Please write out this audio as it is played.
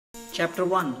Chapter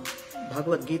 1,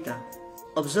 Bhagavad Gita,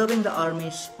 Observing the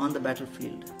Armies on the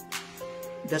Battlefield.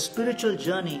 The spiritual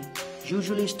journey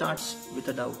usually starts with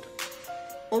a doubt.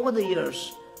 Over the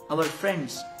years, our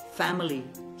friends, family,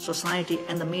 society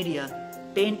and the media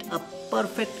paint a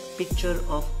perfect picture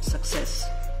of success.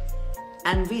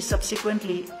 And we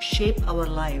subsequently shape our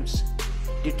lives,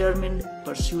 determined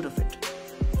pursuit of it.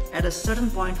 At a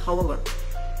certain point, however,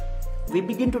 we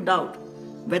begin to doubt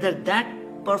whether that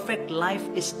perfect life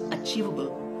is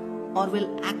achievable or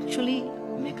will actually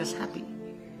make us happy.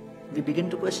 We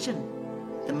begin to question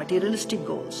the materialistic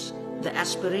goals, the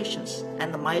aspirations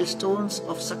and the milestones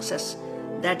of success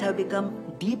that have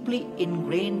become deeply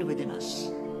ingrained within us.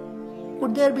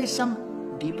 Could there be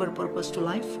some deeper purpose to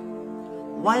life?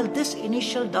 While this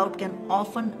initial doubt can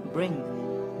often bring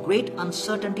great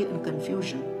uncertainty and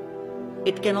confusion,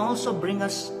 it can also bring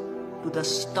us to the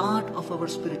start of our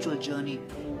spiritual journey.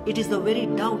 It is the very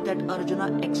doubt that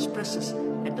Arjuna expresses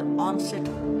at the onset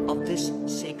of this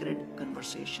sacred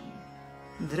conversation.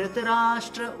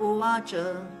 Dhritarashtra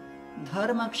uvacha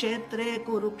dharmakshetre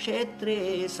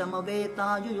kurukshetre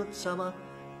samaveta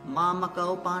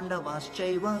mamakau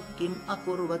pandavaschaiva kim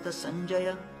akurvata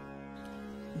sanjaya.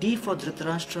 D for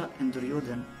Dhritarashtra and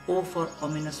Duryodhan, O for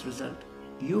ominous result,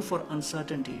 U for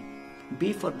uncertainty,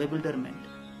 B for bewilderment,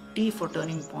 T for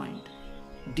turning point,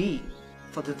 D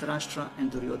for Dhritarashtra and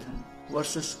Duryodhan.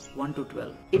 Verses 1 to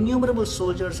 12. Innumerable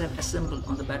soldiers have assembled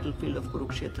on the battlefield of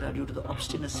Kurukshetra due to the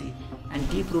obstinacy and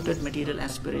deep-rooted material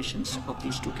aspirations of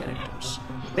these two characters,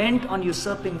 bent on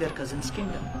usurping their cousin's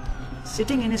kingdom.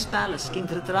 Sitting in his palace, King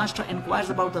Dhritarashtra inquires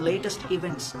about the latest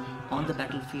events on the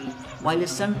battlefield, while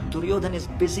his son Duryodhan is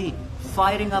busy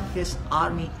firing up his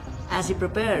army as he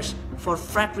prepares for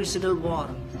fratricidal war.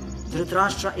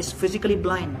 Dhritarashtra is physically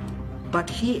blind, but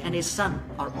he and his son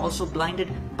are also blinded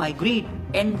by greed,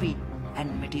 envy,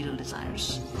 and material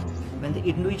desires. When the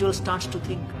individual starts to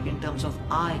think in terms of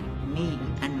I, me,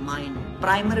 and mine,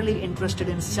 primarily interested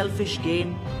in selfish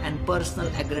gain and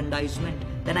personal aggrandizement,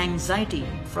 then anxiety,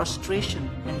 frustration,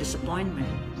 and disappointment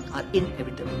are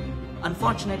inevitable.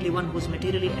 Unfortunately, one who is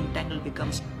materially entangled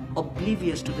becomes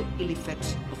oblivious to the ill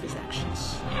effects of his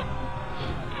actions.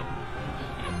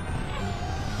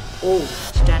 O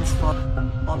stands for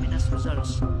ominous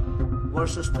results,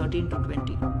 verses 13 to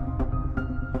 20.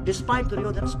 Despite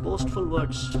Duryodhan's boastful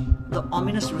words, the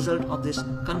ominous result of this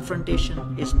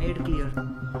confrontation is made clear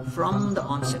from the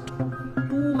onset.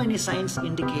 Too many signs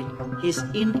indicate his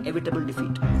inevitable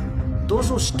defeat. Those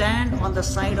who stand on the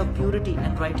side of purity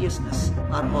and righteousness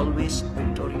are always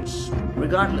victorious,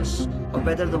 regardless of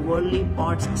whether the worldly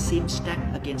odds seem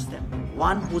stacked against them.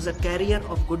 One who is a carrier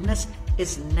of goodness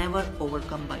is never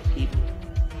overcome by evil.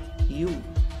 U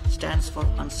stands for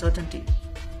uncertainty,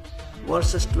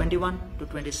 verses 21 to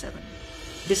 27.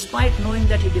 Despite knowing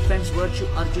that he defends virtue,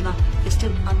 Arjuna is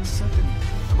still uncertain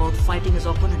about fighting his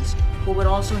opponents, who were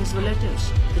also his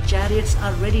relatives. The chariots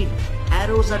are readied,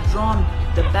 arrows are drawn,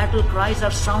 the battle cries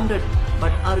are sounded,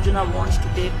 but Arjuna wants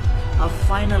to take a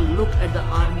final look at the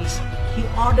armies. He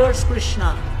orders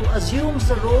Krishna, who assumes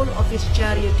the role of his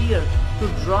charioteer, to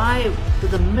drive to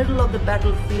the middle of the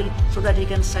battlefield so that he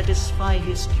can satisfy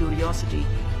his curiosity.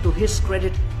 To his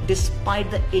credit,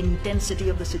 despite the intensity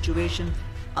of the situation,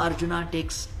 Arjuna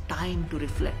takes time to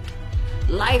reflect.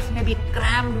 Life may be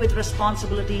crammed with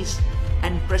responsibilities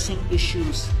and pressing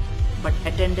issues, but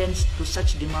attendance to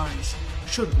such demands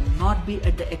should not be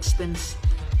at the expense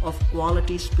of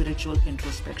quality spiritual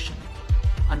introspection.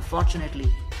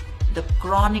 Unfortunately, the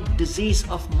chronic disease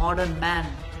of modern man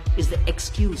is the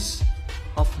excuse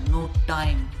of no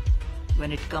time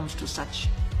when it comes to such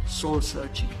soul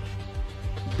searching.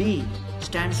 B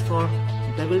stands for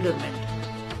bewilderment,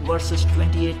 verses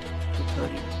 28 to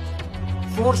 30.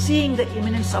 Foreseeing the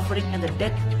imminent suffering and the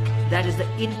death that is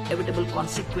the inevitable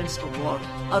consequence of war,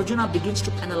 Arjuna begins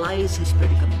to analyze his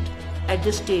predicament. At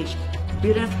this stage,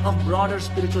 bereft of broader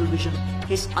spiritual vision,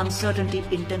 his uncertainty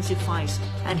intensifies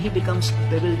and he becomes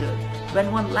bewildered.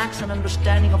 When one lacks an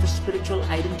understanding of his spiritual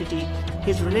identity,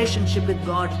 his relationship with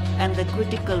God, and the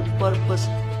critical purpose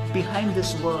behind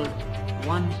this world,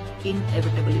 one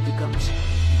inevitably becomes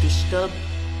disturbed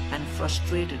and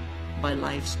frustrated by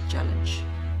life's challenge.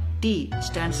 T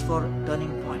stands for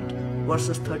turning point,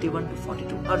 verses 31 to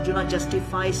 42. Arjuna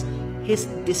justifies his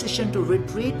decision to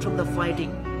retreat from the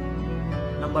fighting.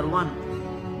 Number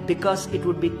 1, because it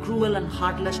would be cruel and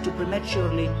heartless to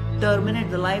prematurely terminate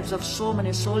the lives of so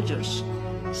many soldiers.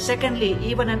 Secondly,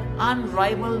 even an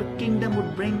unrivaled kingdom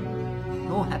would bring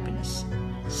no happiness,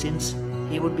 since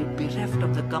he would be bereft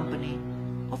of the company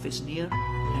of his near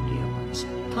and dear ones.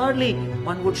 Thirdly,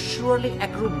 one would surely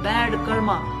accrue bad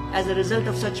karma as a result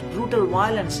of such brutal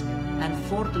violence, And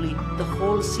fourthly, the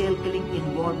wholesale killing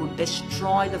in war would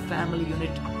destroy the family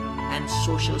unit and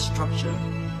social structure,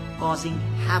 causing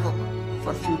havoc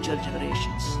for future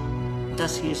generations.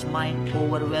 Thus his mind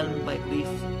overwhelmed by grief,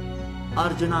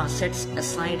 Arjuna sets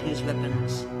aside his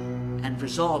weapons and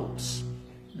resolves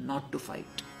not to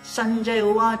fight. Sanjay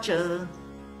uvacha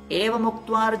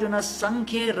evamuktva Arjuna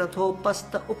sankhe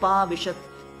rathopastha upavishat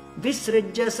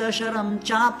visrijya sasharam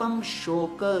chapam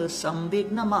shoka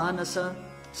sambigna manasa.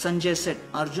 Sanjay said,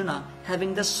 Arjuna,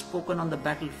 having thus spoken on the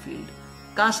battlefield,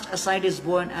 cast aside his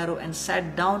bow and arrow and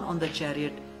sat down on the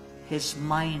chariot, his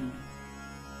mind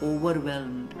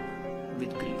overwhelmed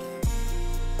with grief.